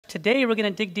Today, we're going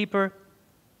to dig deeper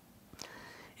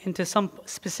into some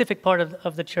specific part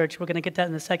of the church. We're going to get that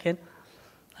in a second,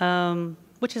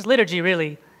 which is liturgy,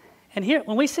 really. And here,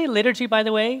 when we say liturgy, by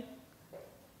the way,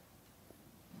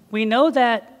 we know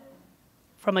that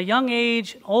from a young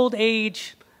age, old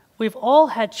age, we've all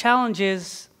had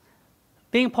challenges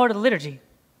being part of the liturgy.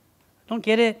 Don't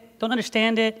get it, don't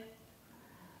understand it.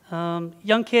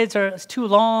 Young kids are it's too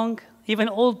long. Even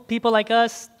old people like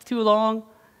us, too long.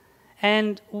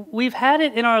 And we've had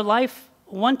it in our life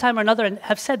one time or another and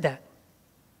have said that.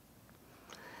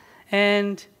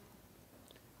 And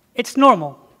it's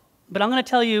normal. But I'm going to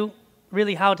tell you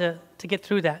really how to get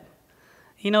through that.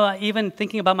 You know, even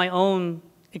thinking about my own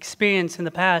experience in the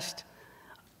past,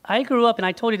 I grew up, and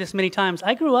I told you this many times,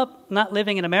 I grew up not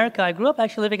living in America. I grew up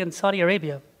actually living in Saudi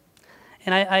Arabia.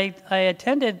 And I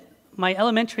attended my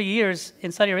elementary years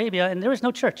in Saudi Arabia, and there was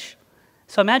no church.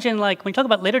 So imagine, like, when you talk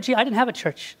about liturgy, I didn't have a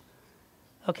church.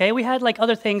 Okay, we had, like,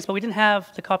 other things, but we didn't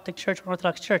have the Coptic Church or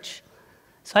Orthodox Church.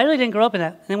 So I really didn't grow up in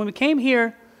that. And then when we came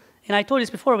here, and I told you this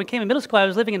before, when we came in middle school, I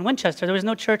was living in Winchester. There was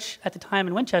no church at the time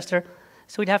in Winchester,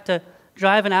 so we'd have to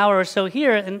drive an hour or so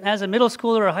here, and as a middle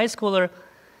schooler or a high schooler,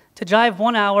 to drive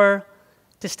 1 hour,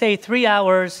 to stay 3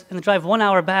 hours, and to drive 1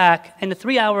 hour back, and the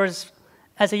 3 hours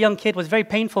as a young kid was very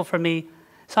painful for me.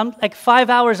 So I'm like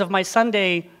 5 hours of my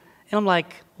Sunday, and I'm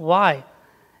like, why?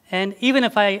 And even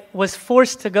if I was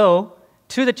forced to go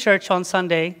to the church on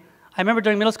Sunday, I remember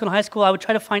during middle school and high school, I would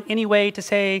try to find any way to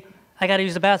say, I got to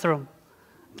use the bathroom.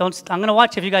 I'm going to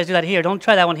watch if you guys do that here. Don't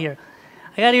try that one here.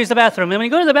 I got to use the bathroom. And when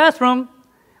you go to the bathroom,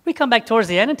 we come back towards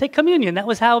the end and take communion. That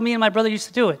was how me and my brother used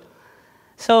to do it.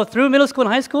 So through middle school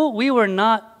and high school, we were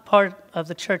not part of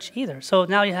the church either. So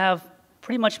now you have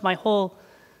pretty much my whole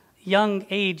young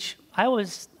age.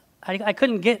 I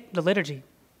couldn't get the liturgy.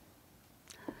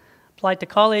 Applied to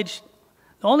college.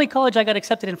 The only college I got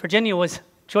accepted in Virginia was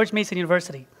George Mason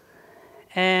University.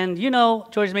 And you know,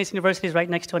 George Mason University is right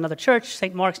next to another church,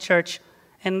 St. Mark's Church.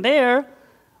 And there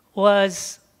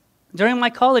was, during my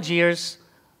college years,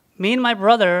 me and my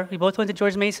brother, we both went to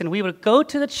George Mason. We would go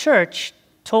to the church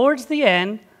towards the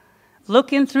end,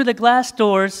 look in through the glass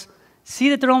doors,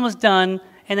 see that they're almost done,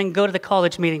 and then go to the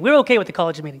college meeting. We were okay with the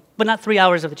college meeting, but not 3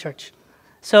 hours of the church.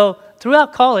 So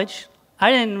throughout college,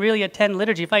 I didn't really attend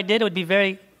liturgy. If I did, it would be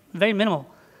very, very minimal.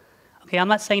 Okay, I'm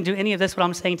not saying do any of this what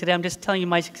I'm saying today. I'm just telling you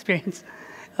my experience.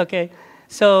 Okay,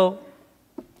 so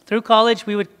through college,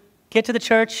 we would get to the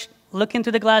church, look into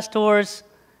the glass doors.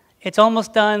 It's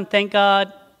almost done, thank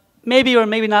God. Maybe or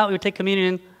maybe not, we would take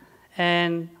communion,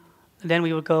 and then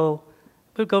we would go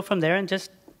from there and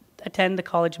just attend the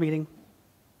college meeting.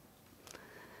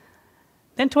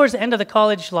 Then towards the end of the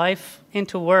college life,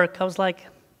 into work, I was like,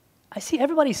 I see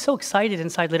everybody's so excited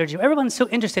inside liturgy. Everyone's so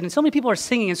interested, and so many people are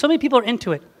singing, and so many people are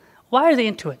into it. Why are they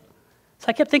into it? So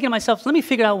I kept thinking to myself, let me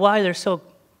figure out why they're so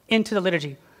into the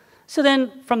liturgy. So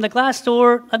then from the glass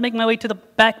door, I'd make my way to the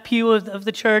back pew of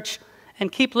the church and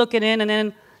keep looking in, and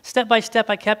then step by step,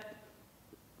 I kept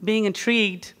being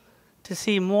intrigued to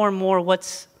see more and more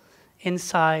what's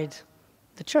inside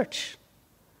the church.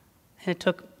 And it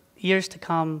took years to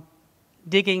come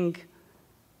digging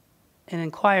and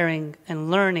inquiring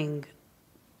and learning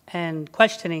and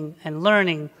questioning and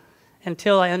learning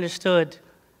until I understood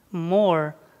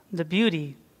more the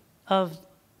beauty of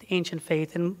the ancient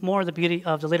faith and more the beauty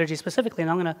of the liturgy specifically.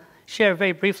 And I'm going to share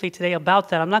very briefly today about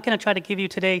that. I'm not going to try to give you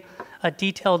today a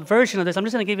detailed version of this. I'm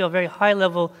just going to give you a very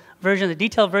high-level version. The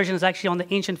detailed version is actually on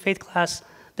the ancient faith class,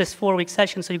 this 4-week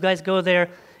session. So you guys go there.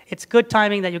 It's good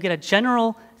timing that you get a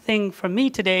general thing from me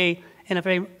today and a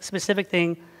very specific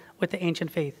thing with the ancient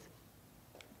faith.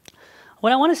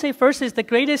 What I want to say first is the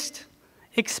greatest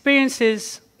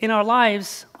experiences in our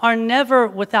lives are never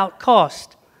without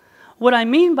cost. What I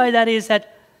mean by that is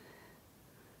that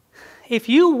if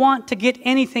you want to get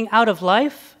anything out of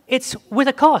life, it's with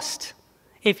a cost.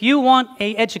 If you want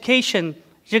an education,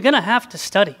 you're going to have to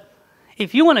study.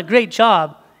 If you want a great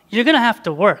job, you're going to have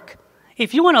to work.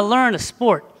 If you want to learn a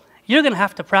sport, you're going to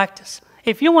have to practice.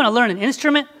 If you want to learn an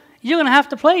instrument, you're going to have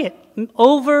to play it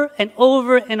over and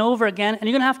over and over again, and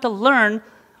you're going to have to learn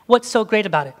what's so great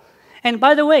about it. And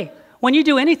by the way, when you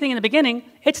do anything in the beginning,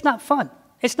 it's not fun.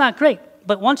 It's not great.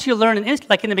 But once you learn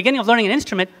like in the beginning of learning an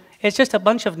instrument, it's just a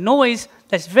bunch of noise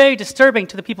that's very disturbing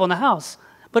to the people in the house.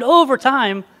 But over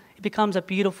time, it becomes a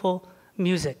beautiful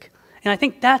music. And I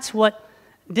think that's what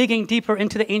digging deeper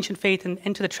into the ancient faith and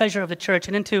into the treasure of the church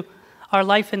and into our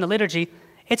life in the liturgy,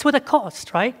 it's with a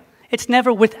cost, right? It's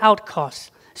never without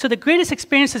cost. So the greatest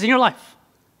experiences in your life,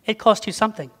 it cost you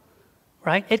something,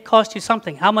 right? It cost you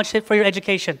something. How much for your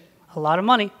education? A lot of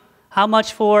money. How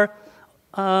much for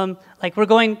Like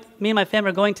me and my family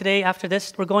are going today after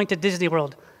this, we're going to Disney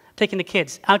World, taking the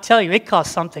kids. I'll tell you, it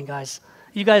costs something, guys.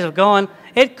 You guys have gone.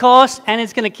 It costs, and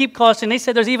it's going to keep costing. They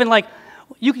said there's even like,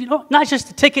 not just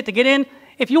a ticket to get in.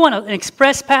 If you want an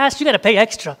express pass, you got to pay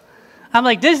extra. I'm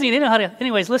like, Disney, they know how to.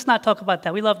 Anyways, let's not talk about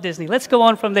that. We love Disney. Let's go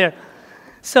on from there.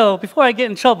 So before I get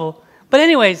in trouble. But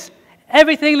anyways,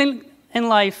 everything in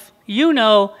life, you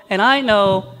know, and I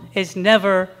know, is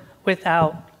never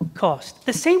without cost.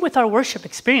 The same with our worship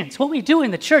experience. What we do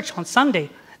in the church on Sunday,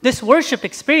 this worship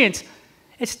experience,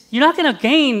 you're not going to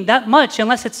gain that much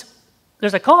unless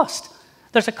there's a cost.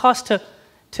 There's a cost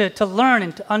to learn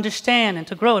and to understand and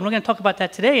to grow. And we're going to talk about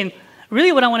that today. And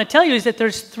really what I want to tell you is that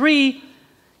there's 3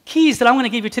 keys that I'm going to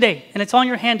give you today. And it's on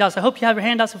your handouts. I hope you have your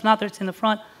handouts. If not, it's in the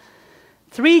front.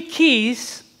 3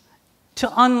 keys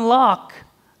to unlock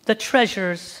the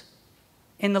treasures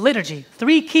in the liturgy.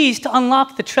 3 keys to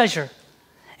unlock the treasure.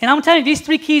 And I'm telling you, these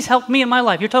 3 keys helped me in my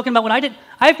life. You're talking about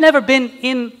I've never been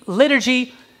in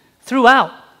liturgy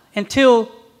throughout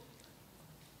until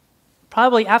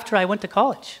probably after I went to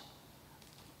college.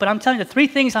 But I'm telling you, the 3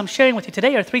 things I'm sharing with you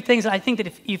today are 3 things that I think that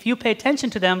if you pay attention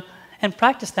to them and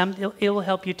practice them, it will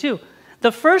help you too.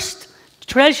 The first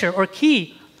treasure or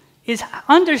key is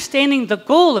understanding the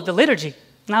goal of the liturgy.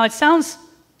 Now it sounds,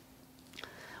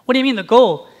 what do you mean the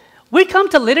goal? We come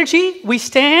to liturgy, we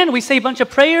stand, we say a bunch of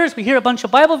prayers, we hear a bunch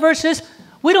of Bible verses.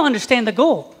 We don't understand the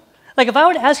goal. Like if I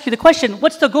were to ask you the question,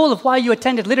 what's the goal of why you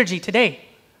attended liturgy today?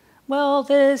 Well,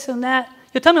 this and that.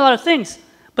 You'll tell me a lot of things.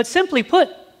 But simply put,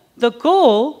 the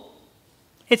goal,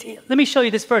 let me show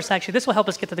you this verse actually. This will help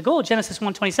us get to the goal, Genesis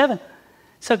 1:27.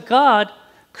 So God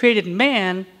created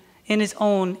man in his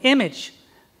own image.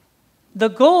 The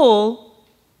goal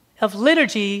of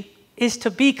liturgy is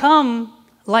to become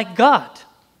like God.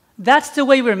 That's the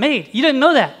way we're made. You didn't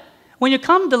know that. When you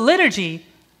come to liturgy,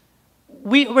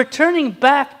 we're turning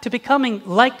back to becoming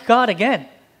like God again.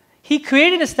 He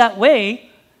created us that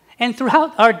way, and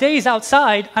throughout our days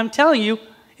outside, I'm telling you,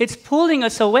 it's pulling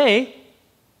us away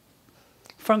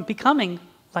from becoming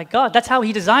like God. That's how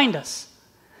he designed us.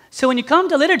 So when you come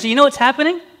to liturgy, you know what's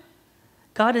happening?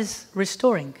 God is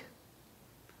restoring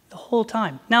the whole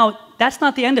time. Now, that's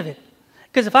not the end of it.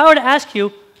 Because if I were to ask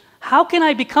you, how can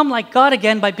I become like God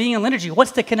again by being in liturgy?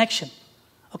 What's the connection?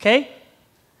 Okay?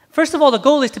 First of all, the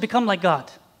goal is to become like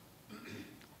God.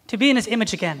 To be in his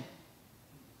image again.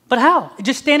 But how?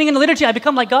 Just standing in the liturgy, I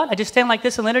become like God? I just stand like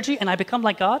this in liturgy and I become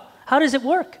like God? How does it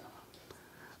work?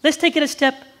 Let's take it a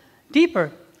step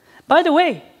deeper. By the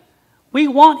way, we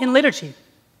want in liturgy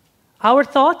our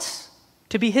thoughts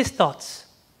to be his thoughts.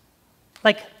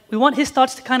 Like, we want his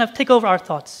thoughts to kind of take over our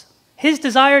thoughts. His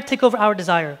desire take over our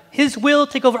desire. His will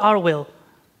take over our will.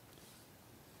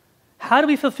 How do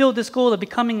we fulfill this goal of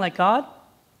becoming like God?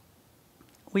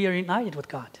 We are united with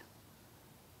God.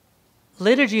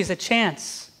 Liturgy is a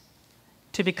chance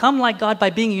to become like God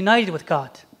by being united with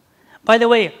God. By the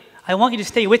way, I want you to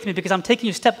stay with me because I'm taking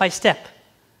you step by step.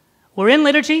 We're in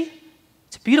liturgy.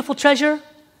 It's a beautiful treasure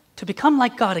to become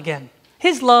like God again.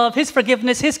 His love, his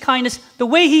forgiveness, his kindness, the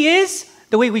way he is,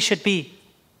 the way we should be.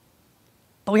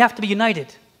 But we have to be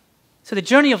united. So the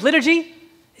journey of liturgy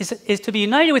is to be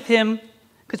united with him,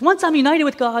 because once I'm united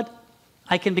with God,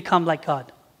 I can become like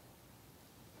God.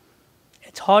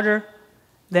 It's harder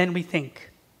than we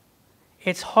think.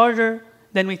 It's harder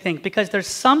than we think, because there's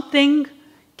something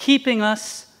keeping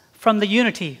us from the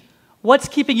unity. What's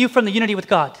keeping you from the unity with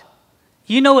God?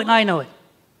 You know it and I know it.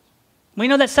 We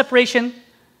know that separation.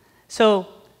 So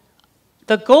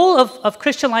the goal of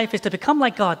Christian life is to become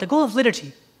like God, the goal of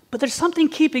liturgy. But there's something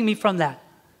keeping me from that.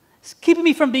 It's keeping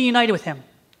me from being united with him.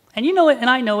 And you know it and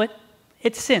I know it.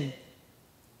 It's sin.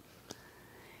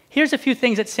 Here's a few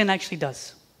things that sin actually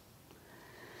does.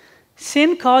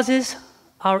 Sin causes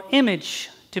our image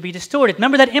to be distorted.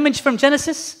 Remember that image from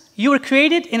Genesis? You were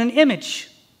created in an image.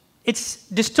 It's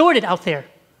distorted out there.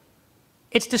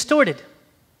 It's distorted.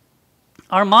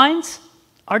 Our minds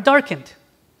are darkened.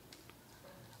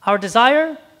 Our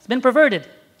desire has been perverted.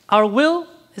 Our will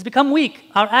has become weak.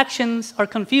 Our actions are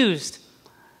confused.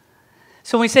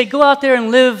 So when we say, go out there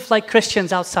and live like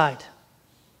Christians outside,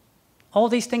 all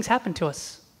these things happen to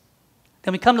us.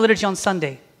 Then we come to liturgy on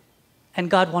Sunday, and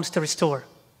God wants to restore,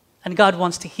 and God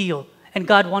wants to heal, and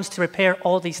God wants to repair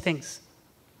all these things.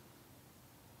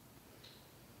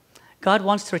 God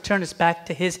wants to return us back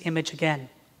to his image again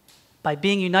by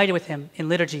being united with him in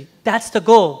liturgy. That's the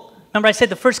goal. Remember I said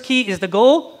the first key is the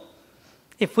goal?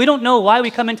 If we don't know why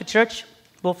we come into church,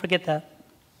 we'll forget that.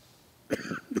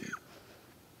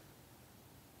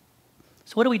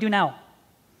 So what do we do now?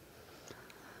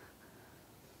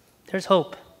 There's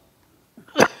hope.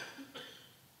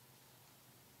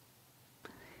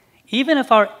 Even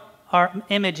if our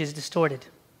image is distorted,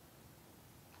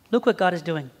 look what God is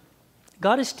doing.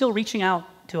 God is still reaching out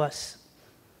to us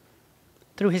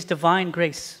through his divine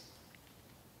grace.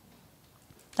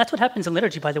 That's what happens in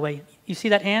liturgy, by the way. You see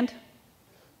that hand?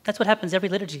 That's what happens every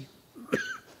liturgy.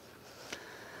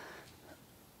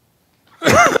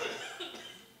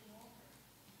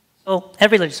 Oh,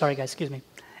 every liturgy, sorry guys, excuse me.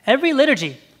 Every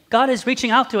liturgy, God is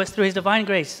reaching out to us through his divine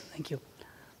grace. Thank you.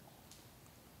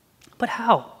 But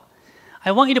how?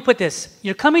 I want you to put this.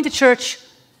 You're coming to church.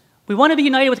 We want to be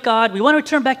united with God. We want to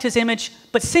return back to his image,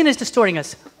 but sin is distorting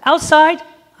us. Outside,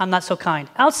 I'm not so kind.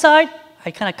 Outside,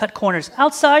 I kind of cut corners.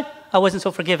 Outside, I wasn't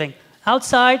so forgiving.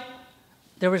 Outside,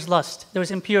 there was lust. There was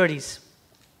impurities.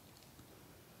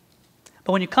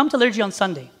 But when you come to liturgy on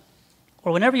Sunday,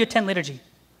 or whenever you attend liturgy,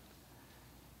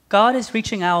 God is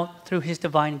reaching out through his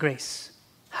divine grace.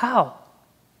 How?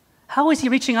 How is he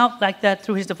reaching out like that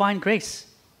through his divine grace?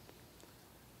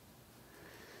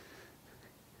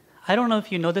 I don't know if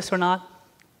you know this or not,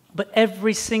 but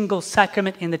every single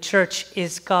sacrament in the church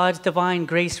is God's divine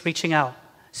grace reaching out.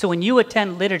 So when you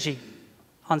attend liturgy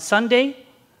on Sunday,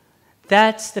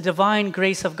 that's the divine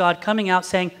grace of God coming out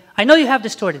saying, I know you have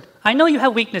distorted. I know you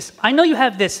have weakness. I know you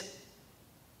have this.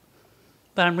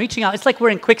 But I'm reaching out. It's like we're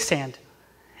in quicksand.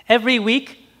 Every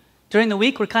week, during the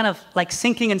week, we're kind of like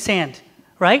sinking in sand,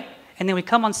 right? And then we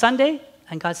come on Sunday,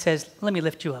 and God says, let me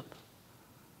lift you up.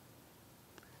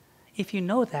 If you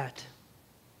know that,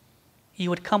 you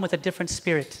would come with a different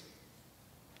spirit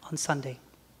on Sunday.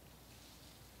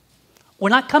 We're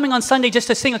not coming on Sunday just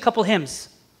to sing a couple hymns.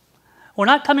 We're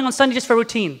not coming on Sunday just for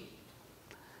routine.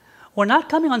 We're not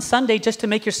coming on Sunday just to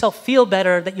make yourself feel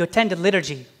better that you attended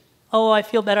liturgy. Oh, I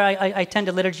feel better, I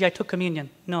attended liturgy, I took communion.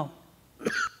 No.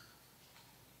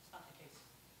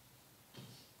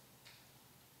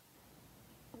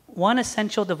 One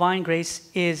essential divine grace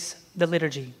is the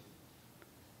liturgy.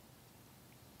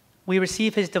 We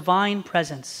receive his divine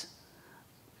presence.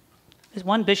 There's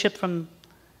one bishop from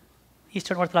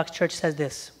Eastern Orthodox Church says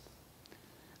this: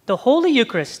 the Holy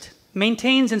Eucharist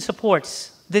maintains and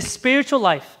supports this spiritual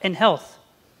life and health.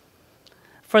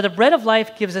 For the bread of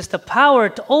life gives us the power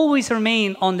to always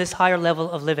remain on this higher level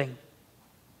of living.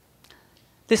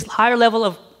 This higher level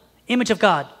of image of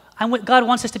God. God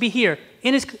wants us to be here,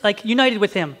 united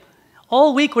with him.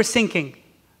 All week we're sinking.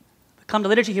 But come to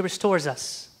liturgy, he restores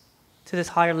us to this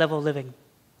higher level of living.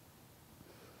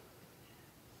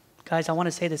 Guys, I want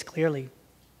to say this clearly.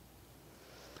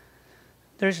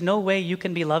 There's no way you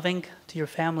can be loving to your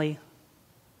family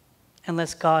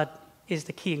unless God is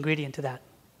the key ingredient to that.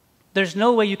 There's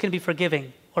no way you can be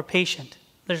forgiving or patient.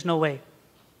 There's no way.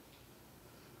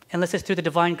 Unless it's through the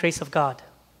divine grace of God.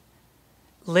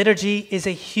 Liturgy is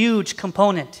a huge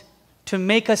component to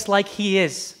make us like he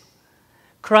is.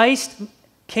 Christ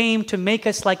came to make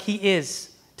us like he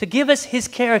is, to give us his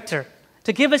character,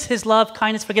 to give us his love,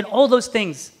 kindness, forgiveness, all those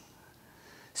things.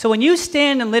 So when you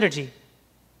stand in liturgy,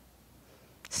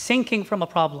 sinking from a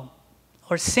problem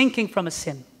or sinking from a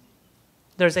sin,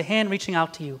 there's a hand reaching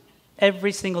out to you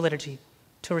every single liturgy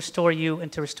to restore you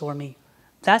and to restore me.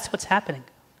 That's what's happening,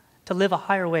 to live a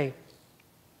higher way.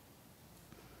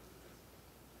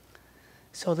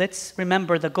 So let's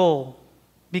remember the goal,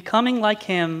 becoming like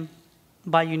him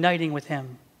by uniting with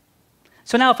him.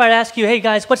 So now if I ask you, hey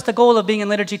guys, what's the goal of being in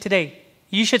liturgy today?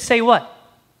 You should say what?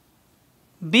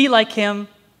 Be like him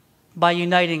by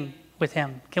uniting with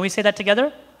him. Can we say that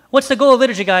together? What's the goal of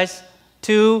liturgy, guys?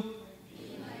 To?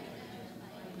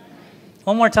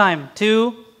 One more time.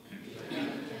 To?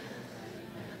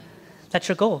 That's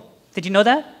your goal. Did you know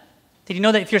that? Did you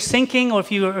know that if you're sinking or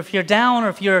if you're down or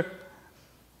if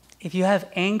you have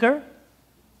anger,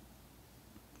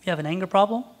 if you have an anger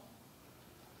problem,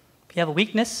 if you have a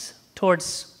weakness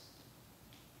towards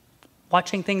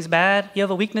watching things bad, you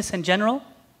have a weakness in general,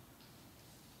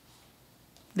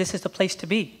 this is the place to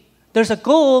be. There's a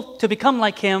goal to become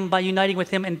like him by uniting with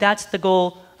him, and that's the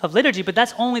goal of liturgy, but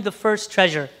that's only the first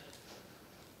treasure.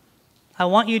 I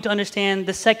want you to understand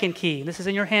the second key. This is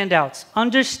in your handouts.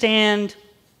 Understand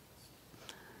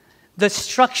the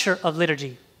structure of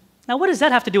liturgy. Now, what does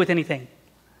that have to do with anything?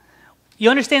 You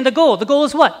understand the goal. The goal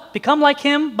is what? Become like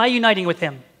him by uniting with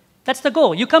him. That's the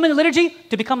goal. You come into liturgy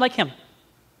to become like him.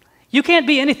 You can't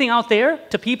be anything out there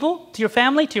to people, to your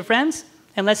family, to your friends,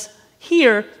 unless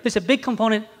here there's a big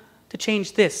component to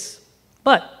change this.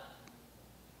 But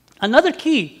another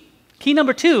key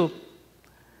number 2,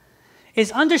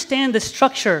 is understand the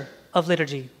structure of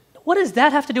liturgy. What does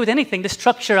that have to do with anything? The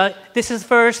structure, this is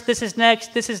first, this is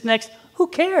next. Who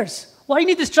cares? Why do you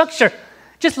need the structure?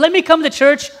 Just let me come to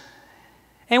church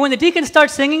And when the deacons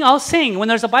start singing, I'll sing. When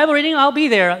there's a Bible reading, I'll be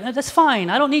there. That's fine.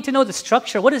 I don't need to know the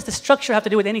structure. What does the structure have to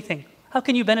do with anything? How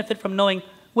can you benefit from knowing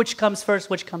which comes first,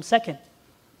 which comes second?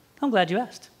 I'm glad you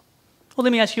asked. Well,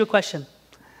 let me ask you a question.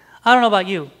 I don't know about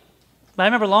you, but I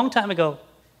remember a long time ago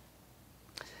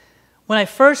when I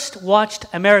first watched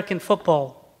American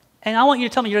football, and I want you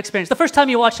to tell me your experience. The first time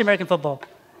you watched American football,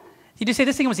 did you say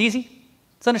this thing was easy?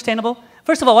 It's understandable?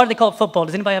 First of all, why do they call it football?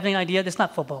 Does anybody have any idea? It's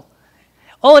not football.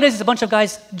 All it is a bunch of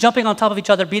guys jumping on top of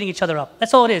each other, beating each other up.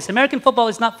 That's all it is. American football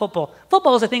is not football.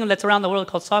 Football is a thing that's around the world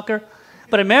called soccer.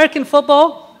 But American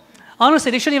football, honestly,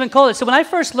 they shouldn't even call it. So when I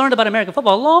first learned about American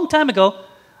football a long time ago,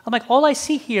 I'm like, all I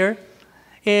see here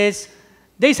is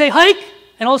they say hike,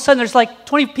 and all of a sudden there's like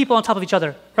 20 people on top of each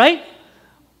other, right?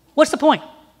 What's the point?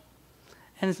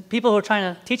 And people who are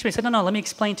trying to teach me said, no, let me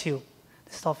explain to you.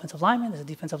 This is the offensive lineman, this is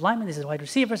the defensive lineman, this is the wide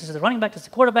receiver, this is the running back, this is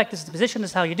the quarterback, this is the position,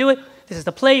 this is how you do it, this is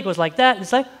the play, it goes like that.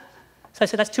 It's like, so I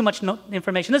said, that's too much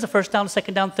information. There's a first down,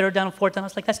 second down, third down, fourth down. I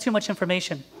was like, that's too much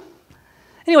information.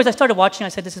 Anyways, I started watching. I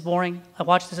said, this is boring. I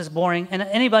watched this is boring. And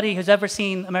anybody who's ever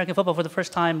seen American football for the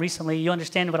first time recently, you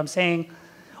understand what I'm saying.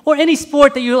 Or any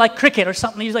sport that you like, cricket or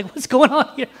something, you're like, what's going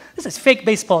on here? This is fake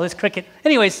baseball, this cricket.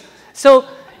 Anyways,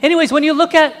 when you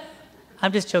look at,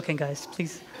 I'm just joking, guys,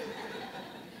 please.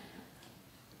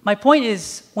 My point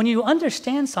is, when you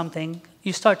understand something,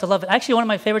 you start to love it. Actually, one of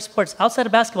my favorite sports outside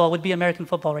of basketball would be American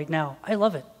football right now. I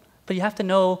love it. But you have to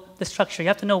know the structure. You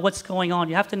have to know what's going on.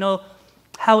 You have to know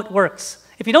how it works.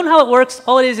 If you don't know how it works,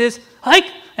 all it is hike,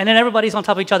 and then everybody's on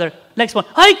top of each other. Next one,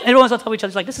 hike, everyone's on top of each other.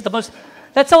 It's like, this is the most,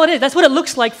 that's all it is. That's what it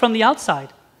looks like from the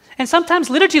outside. And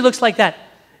sometimes liturgy looks like that.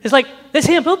 It's like this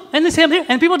hymn, boop, and this hymn here,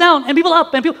 and people down, and people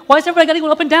up, and people, why is everybody got to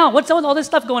go up and down? What's all this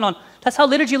stuff going on? That's how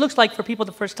liturgy looks like for people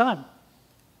the first time.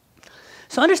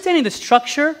 So understanding the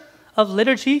structure of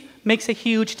liturgy makes a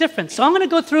huge difference. So I'm going to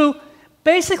go through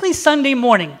basically Sunday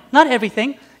morning, not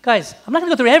everything. Guys, I'm not going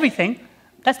to go through everything.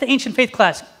 That's the ancient faith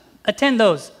class. Attend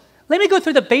those. Let me go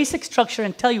through the basic structure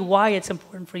and tell you why it's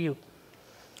important for you.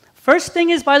 First thing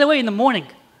is, by the way, in the morning,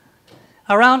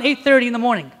 around 8:30 in the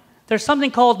morning, there's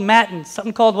something called Matins.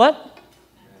 Something called what?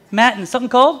 Matins. Something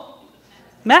called?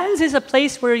 Matins is a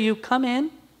place where you come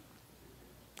in,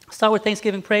 start with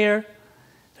Thanksgiving prayer.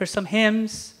 There's some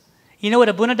hymns. You know what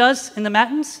Abuna does in the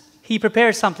Matins? He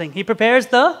prepares something. He prepares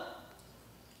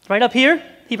right up here,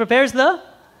 he prepares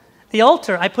the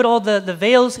altar. I put all the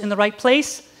veils in the right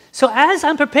place. So as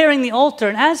I'm preparing the altar,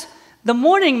 and as the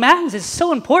morning Matins is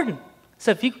so important. So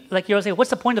if you're saying,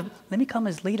 what's the point of, let me come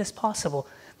as late as possible.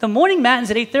 The morning Matins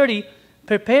at 8:30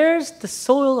 prepares the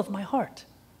soil of my heart.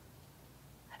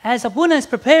 As Abuna is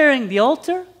preparing the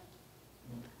altar,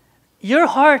 your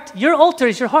heart, your altar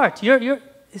is your heart.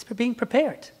 Is being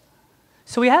prepared.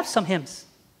 So we have some hymns,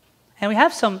 and we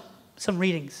have some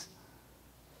readings.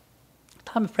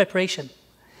 Time of preparation.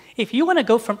 If you want to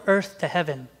go from earth to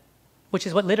heaven, which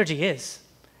is what liturgy is,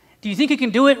 do you think you can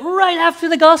do it right after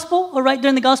the gospel or right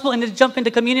during the gospel and then jump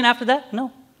into communion after that?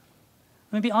 No.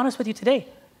 Let me be honest with you today.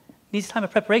 It needs time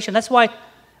of preparation. That's why,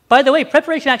 by the way,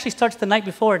 preparation actually starts the night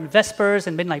before in Vespers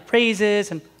and midnight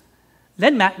praises and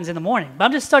then Matins in the morning. But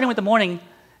I'm just starting with the morning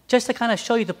just to kind of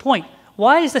show you the point.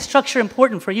 Why is the structure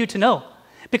important for you to know?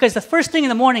 Because the first thing in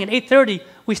the morning at 8:30,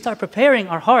 we start preparing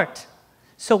our heart.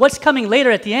 So what's coming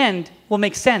later at the end will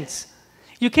make sense.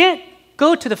 You can't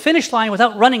go to the finish line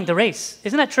without running the race.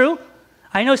 Isn't that true?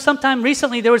 I know sometime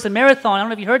recently there was a marathon. I don't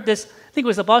know if you heard this. I think it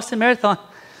was the Boston Marathon.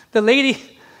 The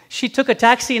lady, she took a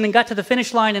taxi and then got to the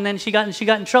finish line, and then she got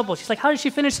in trouble. She's like, how did she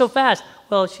finish so fast?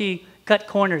 Well, she cut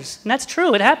corners. And that's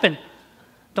true. It happened.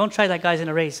 Don't try that, guys, in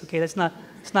a race, okay? It's not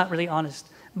really honest.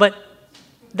 But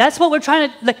that's what we're trying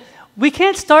to, like, we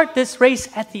can't start this race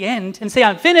at the end and say,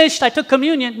 I'm finished, I took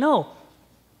communion. No.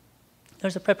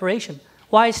 There's a preparation.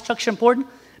 Why is structure important?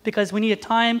 Because we need a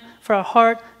time for our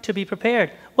heart to be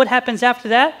prepared. What happens after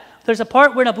that? There's a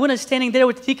part where Abuna is standing there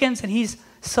with the deacons and he's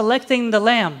selecting the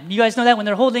lamb. You guys know that when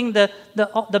they're holding the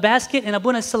basket and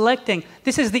Abuna is selecting.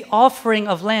 This is the offering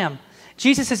of lamb.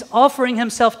 Jesus is offering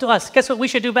himself to us. Guess what we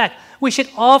should do back? We should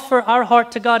offer our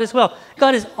heart to God as well.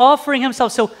 God is offering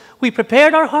himself. So we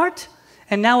prepared our heart,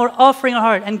 and now we're offering our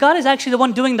heart. And God is actually the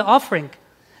one doing the offering.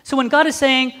 So when God is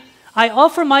saying, I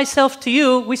offer myself to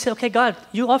you, we say, okay, God,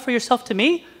 you offer yourself to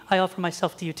me, I offer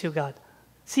myself to you too, God.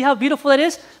 See how beautiful that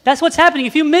is? That's what's happening.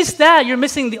 If you miss that, you're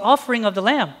missing the offering of the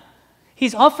Lamb.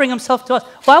 He's offering himself to us.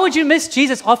 Why would you miss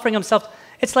Jesus offering himself?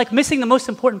 It's like missing the most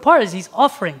important part is he's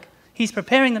offering. He's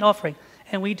preparing that offering.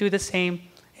 And we do the same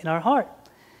in our heart.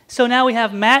 So now we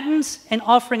have matins and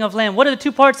offering of lamb. What are the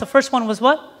two parts? The first one was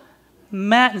what?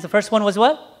 Matins. The first one was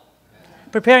what?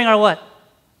 Preparing our what?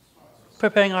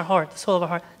 preparing our heart, the soul of our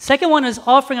heart. Second one is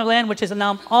offering a lamb, which is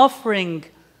now I'm offering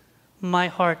my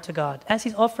heart to God as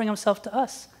he's offering himself to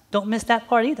us. Don't miss that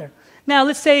part either. Now,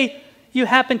 let's say you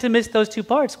happen to miss those two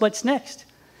parts. What's next?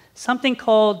 Something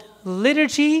called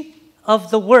liturgy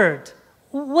of the word.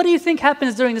 What do you think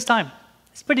happens during this time?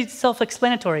 It's pretty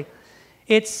self-explanatory.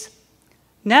 It's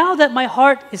now that my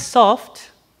heart is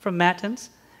soft from matins,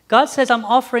 God says, I'm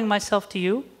offering myself to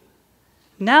you.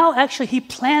 Now, actually, he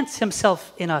plants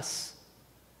himself in us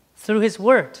through his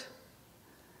word.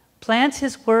 Plants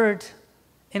his word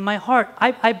in my heart.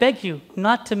 I beg you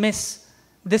not to miss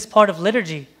this part of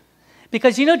liturgy.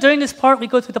 Because, during this part, we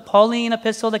go through the Pauline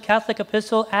epistle, the Catholic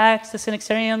epistle, Acts, the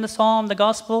Synaxarion, the Psalm, the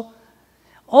Gospel.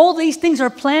 All these things are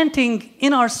planting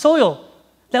in our soil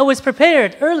that was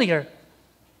prepared earlier.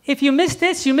 If you miss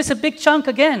this, you miss a big chunk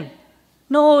again.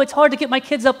 No, it's hard to get my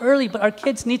kids up early, but our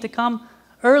kids need to come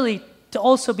early to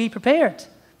also be prepared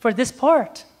for this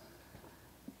part.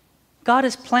 God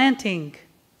is planting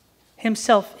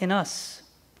himself in us.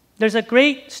 There's a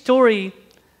great story.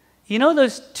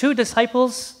 Those two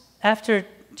disciples, after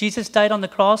Jesus died on the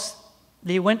cross,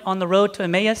 they went on the road to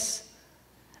Emmaus.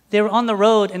 They were on the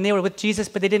road and they were with Jesus,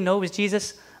 but they didn't know it was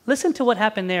Jesus. Listen to what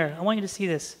happened there. I want you to see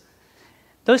this.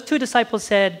 Those two disciples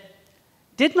said,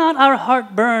 "Did not our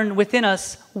heart burn within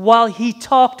us while he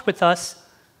talked with us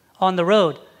on the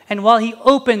road and while he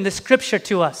opened the scripture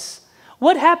to us?"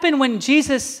 What happened when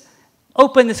Jesus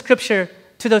opened the scripture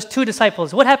to those two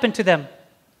disciples? What happened to them?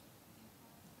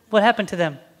 What happened to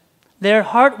them? Their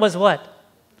heart was what?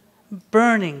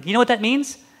 Burning. You know what that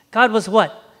means? God was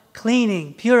what?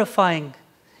 Cleaning, purifying.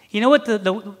 You know what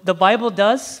the Bible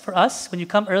does for us when you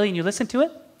come early and you listen to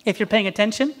it? If you're paying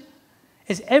attention,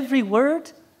 is every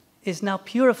word is now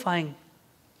purifying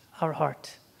our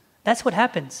heart. That's what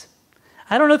happens.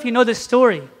 I don't know if you know this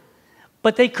story,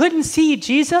 but they couldn't see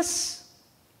Jesus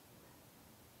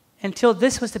until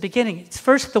this was the beginning. It's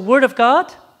first the Word of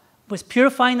God was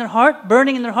purifying their heart,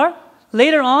 burning in their heart.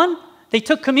 Later on, they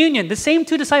took communion. The same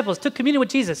two disciples took communion with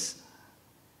Jesus,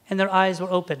 and their eyes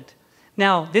were opened.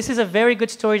 Now, this is a very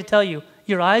good story to tell you.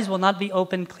 Your eyes will not be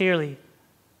opened clearly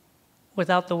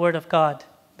without the Word of God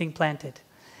being planted.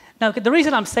 Now, the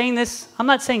reason I'm saying this, I'm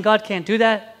not saying God can't do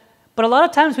that, but a lot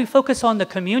of times we focus on the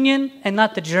communion and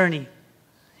not the journey.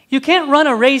 You can't run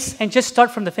a race and just start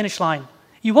from the finish line.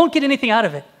 You won't get anything out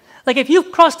of it. Like if you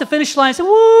crossed the finish line and said,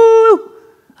 "Woo,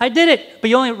 I did it," but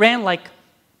you only ran like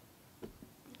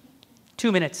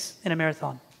 2 minutes in a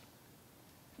marathon.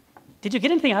 Did you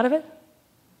get anything out of it?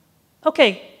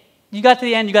 Okay, you got to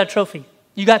the end, you got a trophy.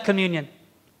 You got communion.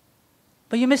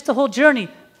 But you missed the whole journey.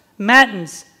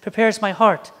 Matins prepares my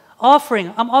heart.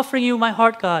 Offering, I'm offering you my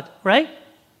heart, God, right?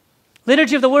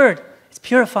 Liturgy of the Word, it's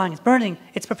purifying, it's burning,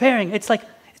 it's preparing. It's like,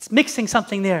 it's mixing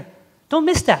something there. Don't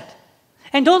miss that.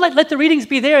 And don't let the readings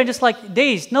be there and just like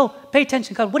dazed. No, pay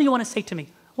attention. God, what do you want to say to me?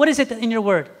 What is it in your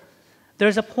Word?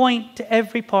 There's a point to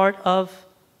every part of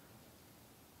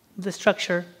the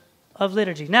structure of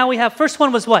liturgy. Now we have, first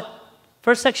one was what?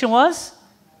 First section was?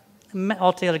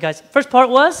 All together, guys. First part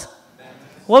was?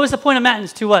 Matins. What was the point of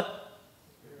Matins? To what?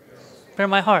 Prepare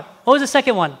my heart. What was the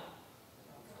second one?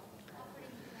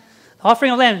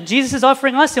 Offering a lamb. Jesus is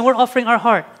offering us and we're offering our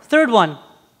heart. Third one,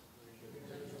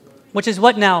 which is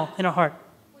what now in our heart?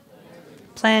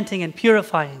 Planting and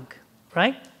purifying,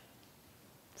 right?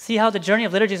 See how the journey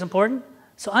of liturgy is important?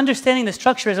 So understanding the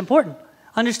structure is important.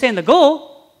 Understand the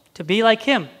goal, to be like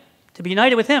him, to be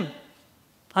united with him.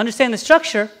 Understand the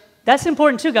structure, that's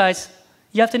important too, guys.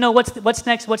 You have to know what's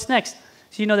next.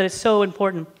 So you know that it's so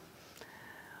important.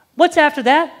 What's after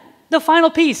that? The final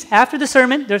piece. After the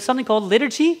sermon, there's something called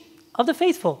liturgy of the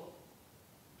faithful.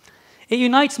 It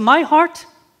unites my heart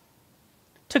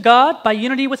to God by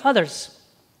unity with others.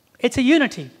 It's a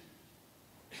unity.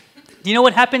 Do you know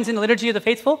what happens in the liturgy of the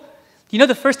faithful? Do you know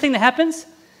the first thing that happens?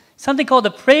 Something called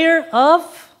the prayer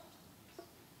of,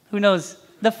 who knows?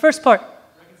 The first part,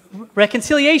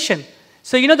 reconciliation.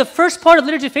 So you know the first part of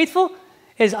liturgy of the faithful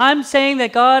is I'm saying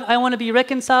that God, I want to be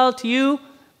reconciled to you,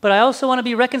 but I also want to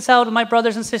be reconciled with my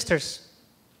brothers and sisters.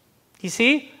 You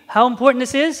see how important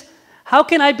this is? How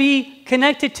can I be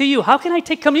connected to you? How can I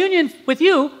take communion with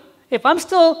you if I'm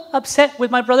still upset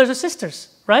with my brothers or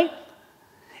sisters, right?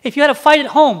 If you had a fight at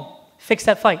home, fix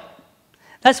that fight.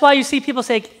 That's why you see people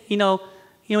say,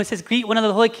 it says greet one another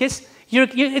with a holy kiss.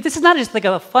 This is not just like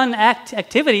a fun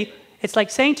activity. It's like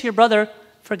saying to your brother,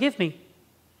 forgive me,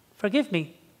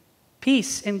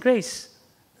 peace and grace.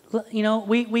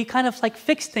 We kind of like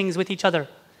fix things with each other,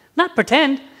 not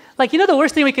pretend. Like, the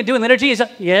worst thing we can do in liturgy is,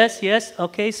 yes,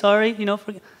 okay, sorry,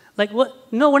 like what?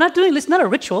 No, we're not doing this. It's not a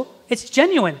ritual. It's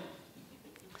genuine.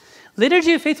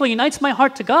 Liturgy of Faithful unites my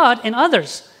heart to God and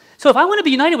others. So if I want to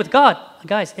be united with God,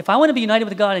 guys, if I want to be united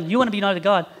with God and you want to be united with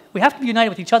God, we have to be united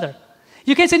with each other.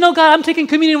 You can't say, no, God, I'm taking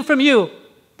communion from you,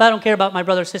 but I don't care about my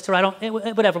brother or sister.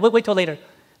 Whatever, wait till later.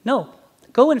 No,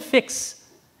 go and fix.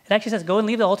 It actually says, go and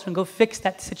leave the altar and go fix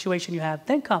that situation you have.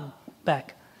 Then come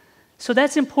back. So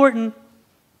that's important,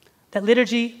 that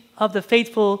liturgy of the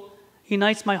faithful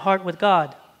unites my heart with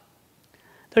God.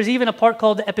 There's even a part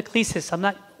called the epiclesis. I'm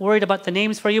not worried about the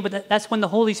names for you, but that's when the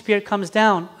Holy Spirit comes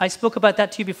down. I spoke about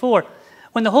that to you before.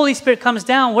 When the Holy Spirit comes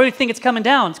down, where do you think it's coming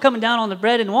down? It's coming down on the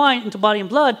bread and wine into body and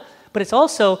blood, but it's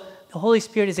also the Holy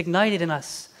Spirit is ignited in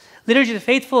us. Liturgy of the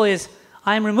faithful is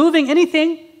I'm removing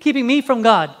anything keeping me from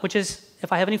God, which is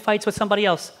if I have any fights with somebody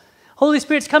else. Holy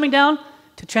Spirit's coming down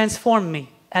to transform me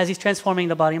as he's transforming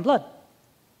the body and blood.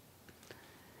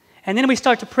 And then we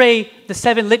start to pray the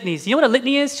 7 litanies. You know what a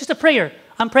litany is? Just a prayer.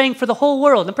 I'm praying for the whole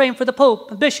world. I'm praying for the Pope,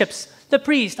 the bishops, the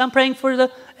priest. I'm praying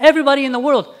for everybody in the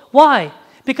world. Why?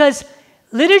 Because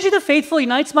Liturgy of the Faithful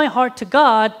unites my heart to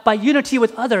God by unity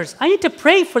with others. I need to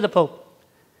pray for the Pope.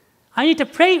 I need to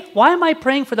pray. Why am I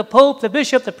praying for the Pope, the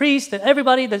bishop, the priest,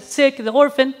 everybody, the sick, the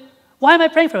orphan? Why am I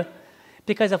praying for it?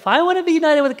 Because if I want to be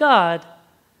united with God,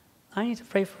 I need to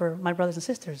pray for my brothers and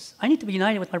sisters. I need to be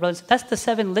united with my brothers. That's the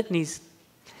 7 litanies.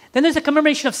 Then there's a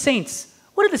commemoration of saints.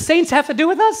 What do the saints have to do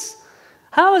with us?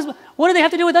 What do they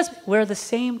have to do with us? We're the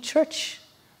same church.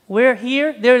 We're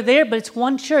here, they're there, but it's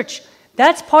one church.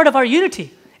 That's part of our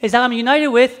unity, is that I'm united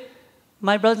with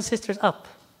my brothers and sisters up.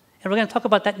 And we're going to talk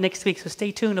about that next week, so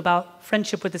stay tuned about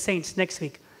friendship with the saints next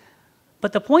week.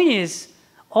 But the point is,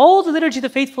 all the Liturgy of the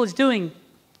Faithful is doing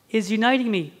is uniting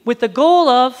me with the goal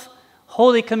of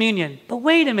Holy Communion. But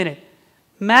wait a minute.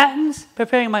 Matins,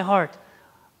 preparing my heart.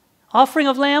 Offering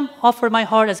of lamb, offer my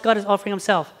heart as God is offering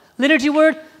himself. Liturgy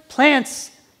word,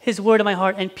 plants his word in my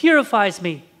heart and purifies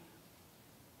me.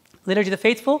 Liturgy of the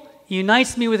Faithful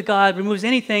unites me with God, removes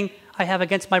anything I have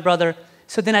against my brother.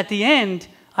 So then at the end,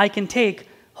 I can take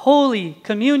Holy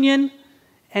Communion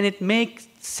and it makes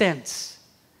sense.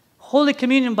 Holy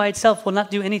Communion by itself will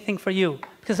not do anything for you.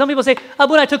 Because some people say,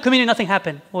 when I took communion, nothing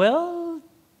happened. Well,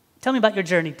 tell me about your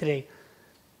journey today.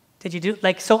 Did you do,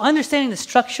 so understanding the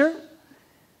structure,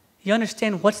 you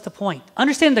understand what's the point.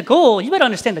 Understand the goal. You better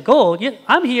understand the goal.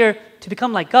 I'm here to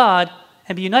become like God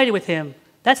and be united with him.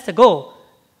 That's the goal.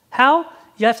 How?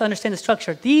 You have to understand the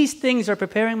structure. These things are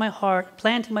preparing my heart,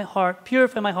 planting my heart,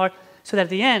 purifying my heart, so that at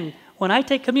the end, when I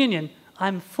take communion,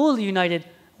 I'm fully united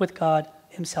with God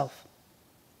himself.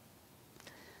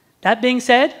 That being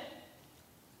said,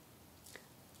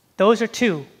 those are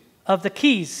 2 of the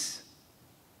keys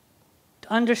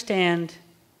to understand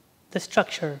the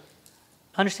structure.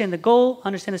 Understand the goal,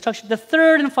 understand the structure. The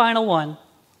third and final one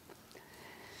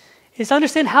is to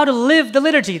understand how to live the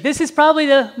liturgy. This is probably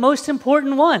the most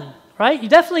important one, right? You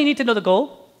definitely need to know the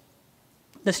goal.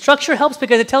 The structure helps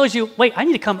because it tells you, wait, I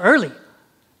need to come early.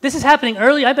 This is happening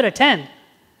early, I better attend.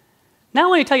 Now I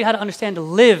want to tell you how to understand to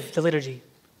live the liturgy.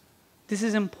 This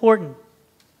is important.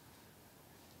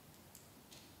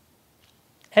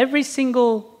 Every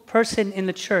single person in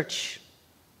the church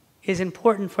is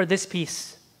important for this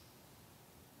piece.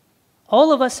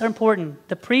 All of us are important.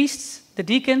 The priests, the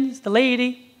deacons, the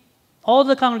laity, all of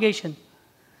the congregation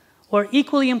are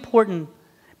equally important.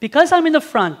 Because I'm in the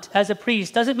front as a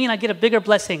priest doesn't mean I get a bigger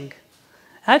blessing.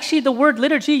 Actually, the word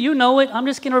liturgy, you know it. I'm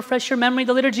just going to refresh your memory.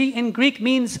 The liturgy in Greek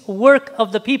means work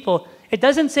of the people. It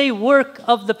doesn't say work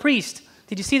of the priest.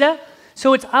 Did you see that?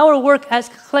 So it's our work as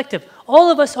collective. All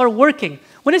of us are working.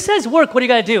 When it says work, what do you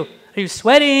got to do? Are you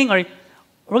sweating? We're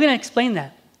going to explain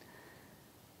that.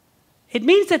 It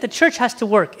means that the church has to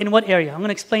work. In what area? I'm going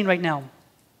to explain right now.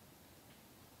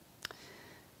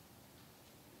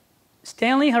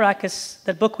 Stanley Harakis,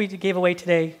 that book we gave away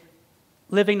today,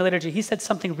 Living the Liturgy, he said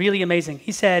something really amazing.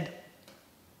 He said,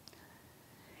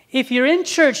 if you're in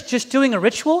church just doing a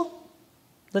ritual,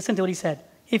 listen to what he said.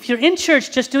 If you're in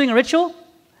church just doing a ritual,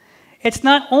 it's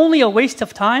not only a waste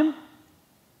of time,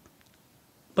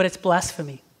 but it's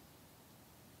blasphemy.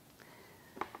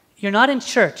 You're not in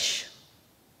church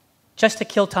just to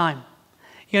kill time.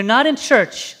 You're not in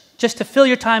church just to fill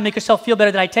your time, make yourself feel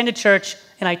better that I attended church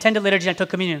and I attended liturgy and I took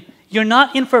communion. You're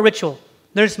not in for a ritual.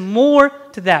 There's more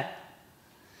to that.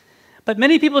 But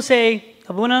many people say,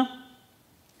 Abuna,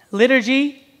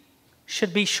 liturgy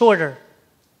should be shorter.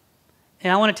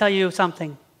 And I want to tell you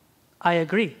something. I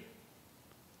agree.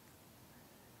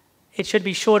 It should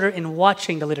be shorter in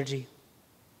watching the liturgy.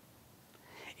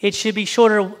 It should be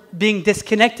shorter being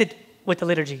disconnected with the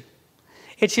liturgy.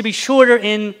 It should be shorter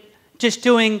in just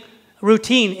doing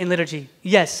routine in liturgy.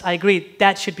 Yes, I agree,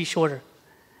 that should be shorter.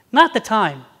 Not the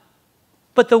time.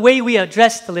 but the way we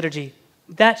address the liturgy,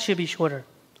 that should be shorter.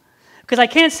 Because I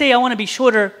can't say I want to be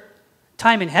shorter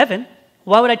time in heaven.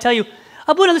 Why would I tell you,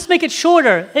 Abuna, let's make it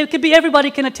shorter. It could be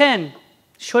everybody can attend.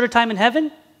 Shorter time in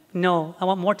heaven? No, I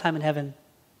want more time in heaven.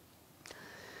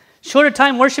 Shorter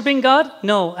time worshiping God?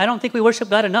 No, I don't think we worship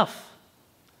God enough.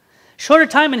 Shorter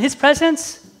time in His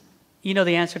presence? You know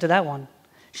the answer to that one.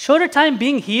 Shorter time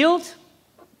being healed?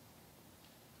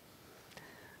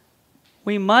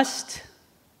 We must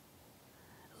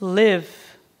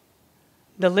live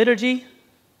the liturgy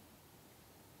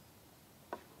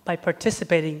by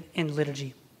participating in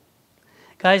liturgy.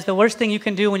 Guys, the worst thing you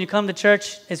can do when you come to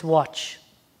church is watch.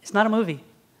 It's not a movie.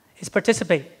 It's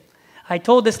participate. I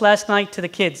told this last night to the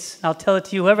kids. I'll tell it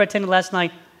to you, whoever attended last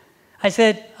night. I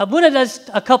said, Abuna does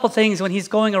a couple things when he's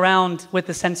going around with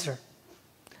the censer.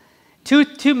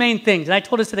 Two main things, and I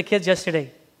told this to the kids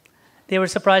yesterday. They were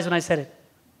surprised when I said it.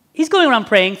 He's going around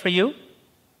praying for you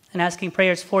and asking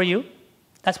prayers for you.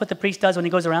 That's what the priest does when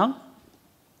he goes around.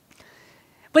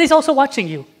 But he's also watching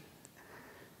you.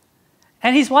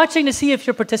 And he's watching to see if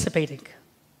you're participating.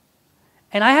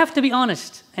 And I have to be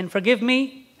honest, and forgive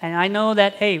me, and I know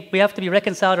that, hey, we have to be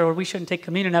reconciled or we shouldn't take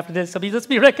communion after this, so let's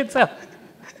be reconciled.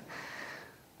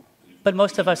 But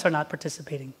most of us are not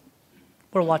participating.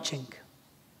 We're watching.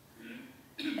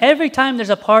 Every time there's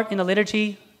a part in the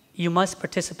liturgy, you must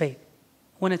participate.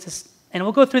 And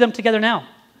we'll go through them together now.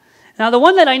 Now, the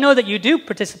one that I know that you do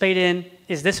participate in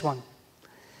is this one.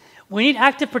 We need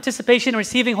active participation in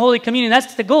receiving Holy Communion.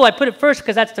 That's the goal. I put it first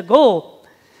because that's the goal.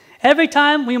 Every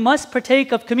time we must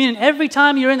partake of communion. Every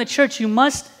time you're in the church, you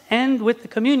must end with the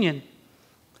communion.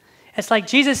 It's like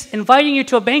Jesus inviting you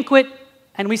to a banquet,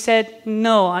 and we said,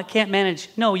 no, I can't manage.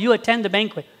 No, you attend the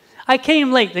banquet. I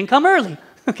came late, then come early.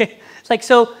 Okay? It's like,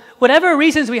 so whatever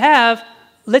reasons we have,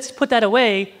 let's put that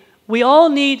away. We all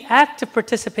need active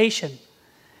participation.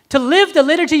 To live the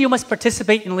liturgy, you must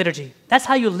participate in liturgy. That's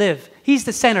how you live. He's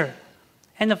the center.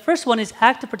 And the first one is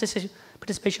active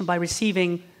participation by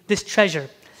receiving this treasure.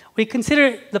 We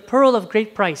consider the pearl of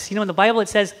great price. You know, in the Bible it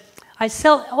says, I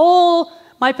sell all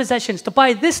my possessions to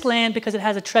buy this land because it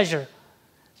has a treasure.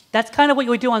 That's kind of what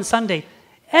we do on Sunday.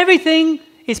 Everything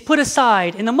is put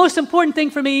aside. And the most important thing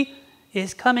for me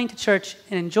is coming to church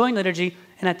and enjoying liturgy.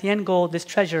 And at the end goal, this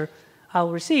treasure I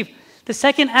will receive. The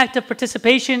second act of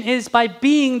participation is by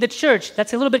being the church.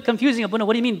 That's a little bit confusing. What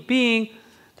do you mean being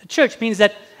the church? It means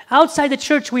that outside the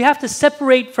church, we have to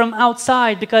separate from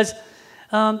outside because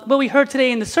what we heard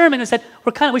today in the sermon is that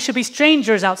we should be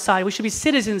strangers outside. We should be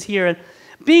citizens here. And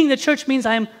being the church means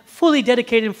I am fully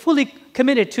dedicated and fully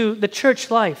committed to the church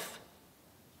life.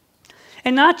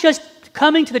 And not just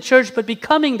coming to the church, but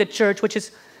becoming the church, which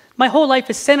is, my whole life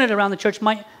is centered around the church.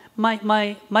 My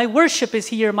worship is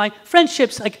here, my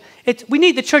friendships, we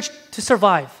need the church to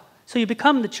survive. So you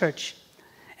become the church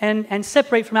and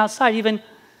separate from outside. Even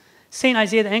St.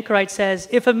 Isaiah the Anchorite says,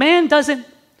 if a man doesn't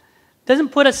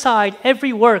put aside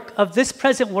every work of this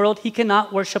present world, he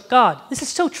cannot worship God. This is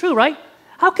so true, right?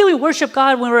 How can we worship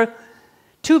God when we're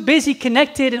too busy,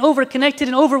 connected and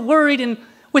over-worried and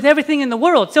with everything in the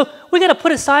world? So we got to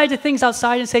put aside the things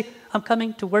outside and say, I'm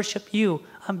coming to worship you.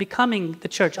 I'm becoming the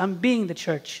church. I'm being the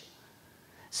church.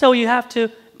 So you have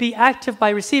to be active by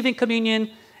receiving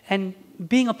communion and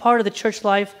being a part of the church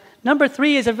life. Number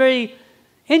 3 is a very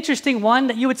interesting one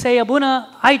that you would say,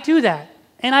 Abuna, I do that.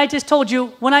 And I just told you,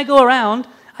 when I go around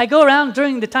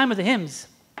during the time of the hymns.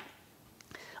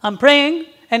 I'm praying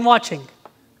and watching,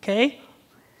 okay?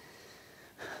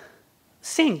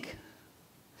 Sing.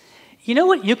 You know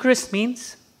what Eucharist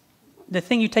means? The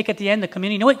thing you take at the end, the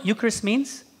communion. You know what Eucharist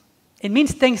means? It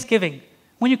means thanksgiving.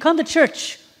 When you come to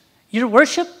church, your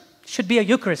worship should be a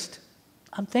Eucharist.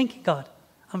 I'm thanking God.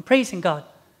 I'm praising God.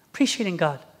 Appreciating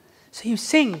God. So you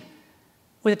sing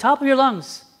with the top of your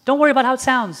lungs. Don't worry about how it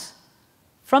sounds.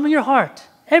 From your heart.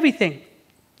 Everything.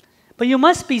 But you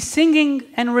must be singing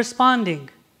and responding.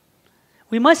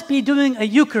 We must be doing a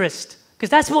Eucharist. Because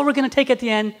that's what we're going to take at the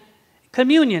end.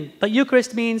 Communion. But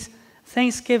Eucharist means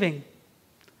thanksgiving.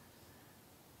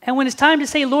 And when it's time to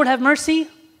say, Lord, have mercy,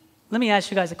 let me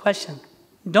ask you guys a question.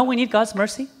 Don't we need God's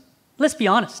mercy? Let's be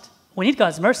honest. We need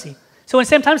God's mercy. So when it's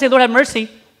time to say, Lord, have mercy,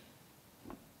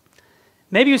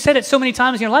 maybe you said it so many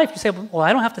times in your life, you say, well,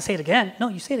 I don't have to say it again. No,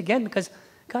 you say it again because,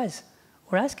 guys,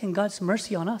 we're asking God's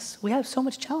mercy on us. We have so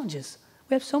much challenges.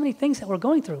 We have so many things that we're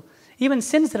going through. Even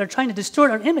sins that are trying to distort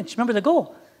our image. Remember the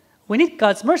goal. We need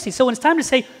God's mercy. So when it's time to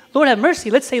say, Lord, have mercy,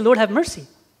 let's say, Lord, have mercy.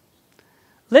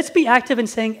 Let's be active in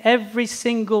saying every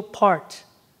single part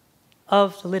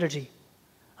of the liturgy.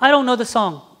 I don't know the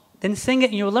song. Then sing it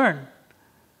and you'll learn.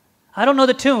 I don't know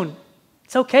the tune.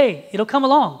 It's okay. It'll come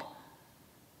along.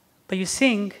 But you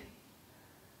sing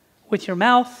with your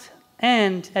mouth,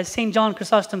 and as St. John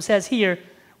Chrysostom says here,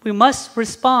 we must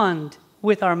respond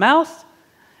with our mouth,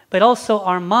 but also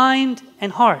our mind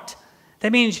and heart.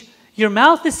 That means your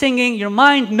mouth is singing, your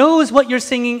mind knows what you're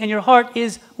singing, and your heart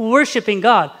is worshiping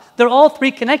God. They're all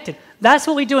three connected. That's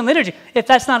what we do in liturgy. If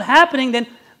that's not happening, then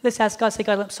let's ask God, say,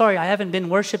 God, I'm sorry, I haven't been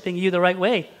worshiping you the right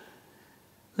way.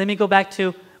 Let me go back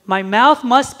to, my mouth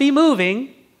must be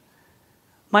moving.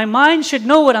 My mind should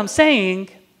know what I'm saying.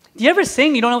 Do you ever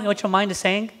sing, you don't know what your mind is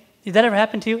saying? Did that ever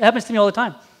happen to you? It happens to me all the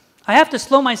time. I have to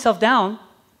slow myself down.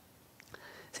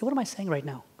 Say, what am I saying right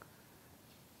now?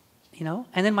 You know?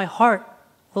 And then my heart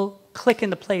will click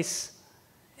into place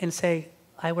and say,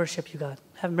 I worship you, God.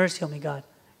 Have mercy on me, God.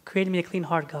 Create me a clean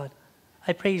heart, God.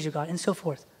 I praise you, God, and so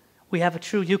forth. We have a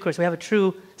true Eucharist. We have a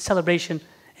true celebration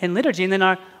in liturgy. And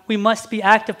then we must be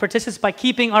active participants by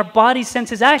keeping our body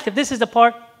senses active. This is the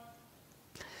part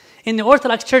in the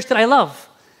Orthodox Church that I love.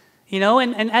 You know,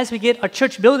 and as we get our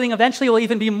church building, eventually it will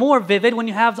even be more vivid when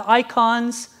you have the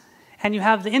icons and you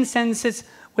have the incenses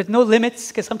with no limits,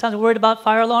 because sometimes we're worried about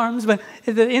fire alarms, but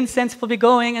the incense will be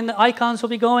going and the icons will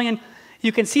be going, and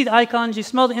you can see the icons, you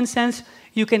smell the incense,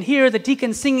 you can hear the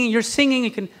deacon singing, you're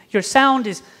singing, your sound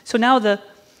is, so now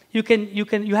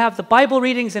you have the Bible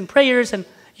readings and prayers, and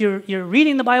you're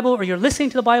reading the Bible or you're listening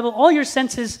to the Bible, all your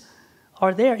senses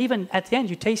are there. Even at the end,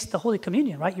 you taste the Holy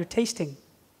Communion, right? You're tasting.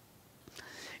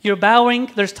 You're bowing.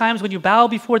 There's times when you bow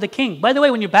before the King. By the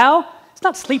way, when you bow, it's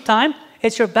not sleep time.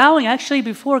 It's you're bowing actually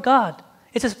before God.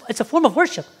 It's a form of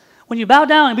worship. When you bow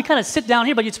down, and we kind of sit down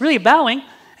here, but it's really bowing,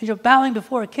 and you're bowing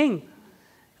before a King.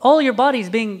 All your body's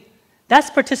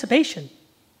that's participation.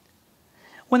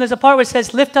 When there's a part where it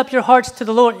says, lift up your hearts to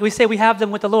the Lord, we say we have them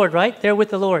with the Lord, right? They're with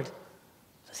the Lord.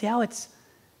 So see how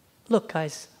look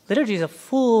guys, liturgy is a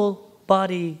full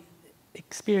body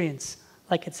experience,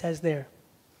 like it says there.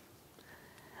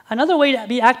 Another way to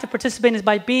be active participant is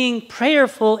by being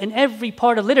prayerful in every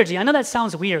part of liturgy. I know that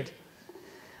sounds weird,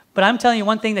 but I'm telling you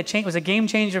one thing that was a game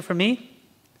changer for me.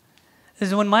 This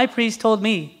is when my priest told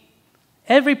me,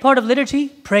 every part of liturgy,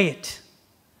 pray it.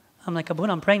 I'm like,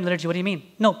 Abuna, I'm praying liturgy. What do you mean?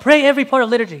 No, pray every part of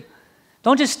liturgy.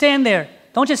 Don't just stand there.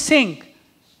 Don't just sing.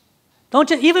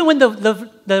 Even when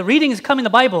the readings come in the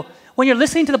Bible, when you're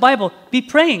listening to the Bible, be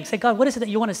praying. Say, God, what is it that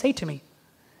you want to say to me?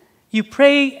 You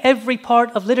pray every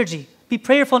part of liturgy. Be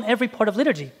prayerful in every part of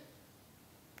liturgy.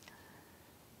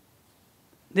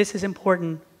 This is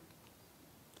important.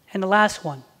 And the last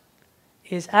one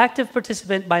is active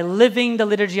participant by living the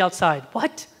liturgy outside.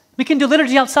 What? We can do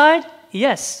liturgy outside?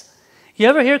 Yes. You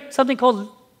ever hear something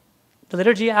called the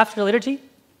liturgy after the liturgy?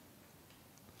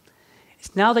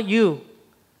 It's now that you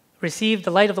receive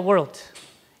the light of the world.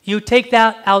 You take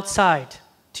that outside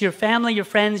to your family, your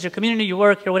friends, your community, your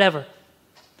work, your whatever.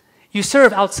 You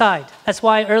serve outside. That's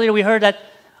why earlier we heard that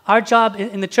our job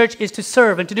in the church is to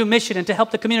serve and to do mission and to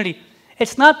help the community.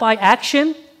 It's not by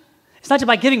action. It's not just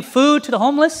by giving food to the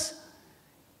homeless.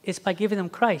 It's by giving them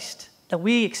Christ that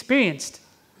we experienced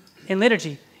in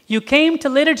liturgy. You came to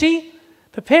liturgy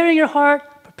preparing your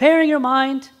heart, preparing your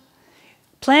mind,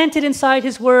 planted inside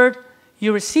His Word.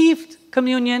 You received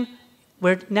communion.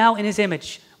 We're now in His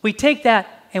image. We take that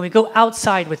and we go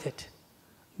outside with it.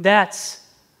 That's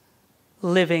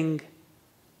living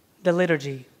the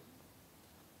liturgy.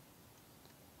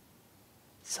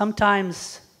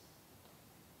 Sometimes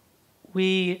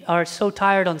we are so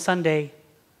tired on Sunday,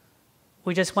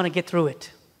 we just want to get through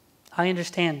it. I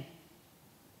understand.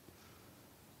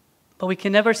 But we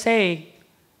can never say,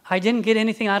 I didn't get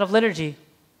anything out of liturgy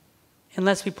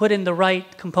unless we put in the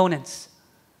right components.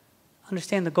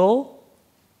 Understand the goal,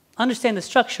 understand the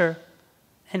structure,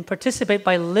 and participate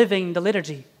by living the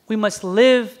liturgy. We must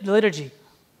live the liturgy.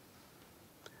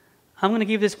 I'm going to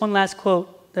give this one last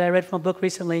quote that I read from a book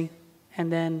recently,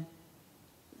 and then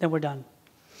we're done.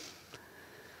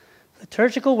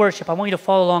 Liturgical worship, I want you to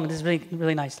follow along. This is really,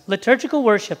 really nice. Liturgical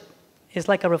worship is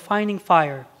like a refining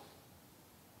fire.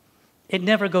 It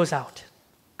never goes out.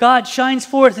 God shines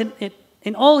forth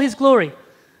in all His glory.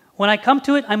 When I come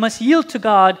to it, I must yield to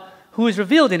God who is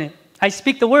revealed in it. I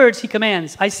speak the words He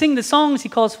commands. I sing the songs He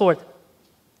calls forth.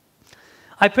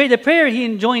 I pray the prayer He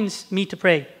enjoins me to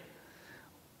pray.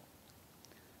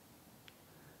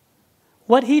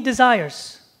 What He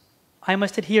desires, I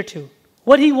must adhere to.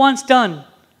 What He wants done,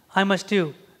 I must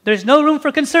do. There's no room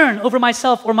for concern over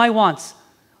myself or my wants.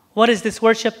 What is this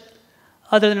worship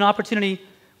other than an opportunity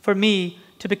for me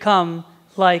to become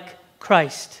like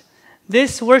Christ?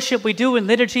 This worship we do in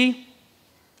liturgy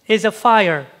is a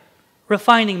fire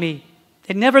refining me.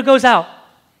 It never goes out.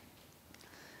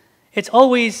 It's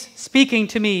always speaking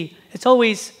to me. It's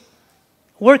always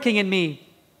working in me.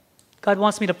 God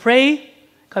wants me to pray.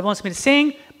 God wants me to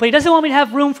sing, but He doesn't want me to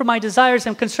have room for my desires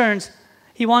and concerns.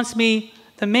 He wants me,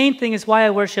 the main thing is why I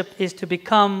worship is to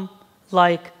become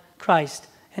like Christ.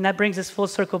 And that brings us full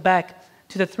circle back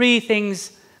to the three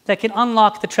things that can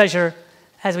unlock the treasure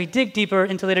as we dig deeper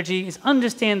into liturgy, is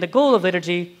understand the goal of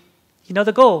liturgy. You know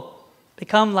the goal,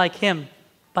 become like Him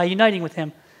by uniting with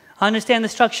Him. Understand the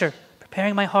structure,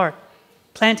 preparing my heart,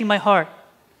 planting my heart,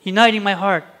 uniting my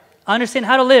heart. Understand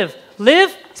how to live.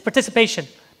 Live is participation.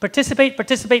 Participate,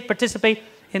 participate, participate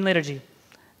in liturgy.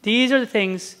 These are the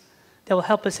things that will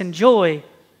help us enjoy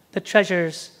the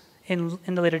treasures in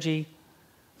the liturgy.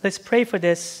 Let's pray for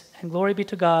this, and glory be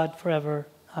to God forever.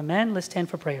 Amen. Let's stand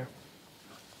for prayer.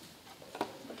 In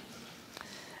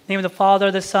the name of the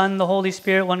Father, the Son, the Holy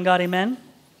Spirit, one God, amen.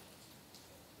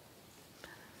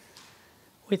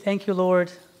 We thank you,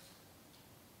 Lord,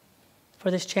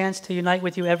 for this chance to unite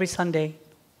with you every Sunday.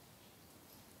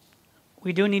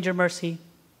 We do need your mercy.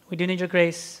 We do need your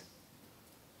grace.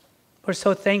 We're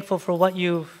so thankful for what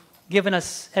you've given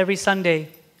us every Sunday.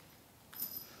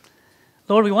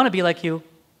 Lord, we want to be like you.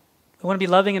 We want to be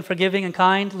loving and forgiving and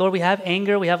kind. Lord, we have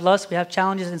anger, we have lust, we have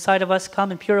challenges inside of us.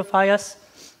 Come and purify us.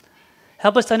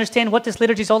 Help us to understand what this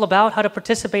liturgy is all about, how to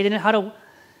participate in it, how to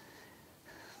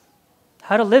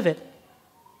live it.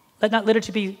 Let not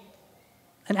liturgy be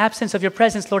an absence of your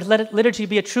presence, Lord. Let liturgy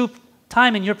be a true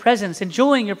time in your presence,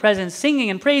 enjoying your presence, singing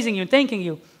and praising you and thanking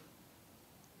you.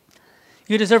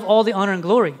 You deserve all the honor and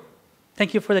glory.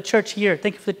 Thank you for the church here.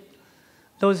 Thank you for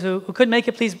those who couldn't make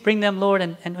it. Please bring them, Lord,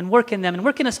 and work in them and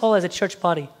work in us all as a church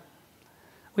body.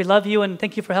 We love you and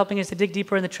thank you for helping us to dig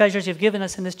deeper in the treasures you've given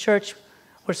us in this church.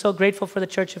 We're so grateful for the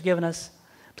church you've given us.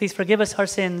 Please forgive us our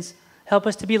sins. Help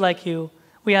us to be like you.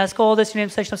 We ask all this in the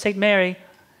name of St. Mary,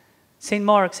 St.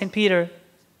 Mark, St. Peter,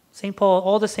 St. Paul,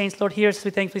 all the saints. Lord, hear us as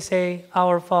we thankfully say,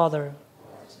 Our Father.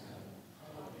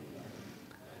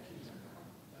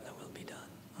 That will be done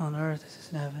on earth as it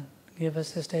is in heaven. Give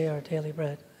us this day our daily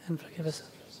bread, and forgive us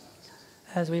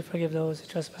as we forgive those who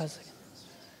trespass against us.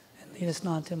 And lead us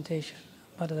not into temptation,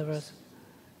 but deliver us.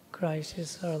 Christ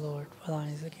is our Lord, for thine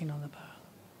is the kingdom and the power.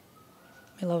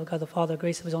 May the love of God the Father,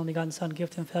 grace of His only begotten Son,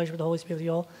 gift and fellowship of the Holy Spirit with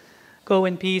you all. Go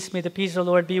in peace. May the peace of the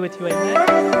Lord be with you.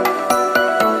 Amen.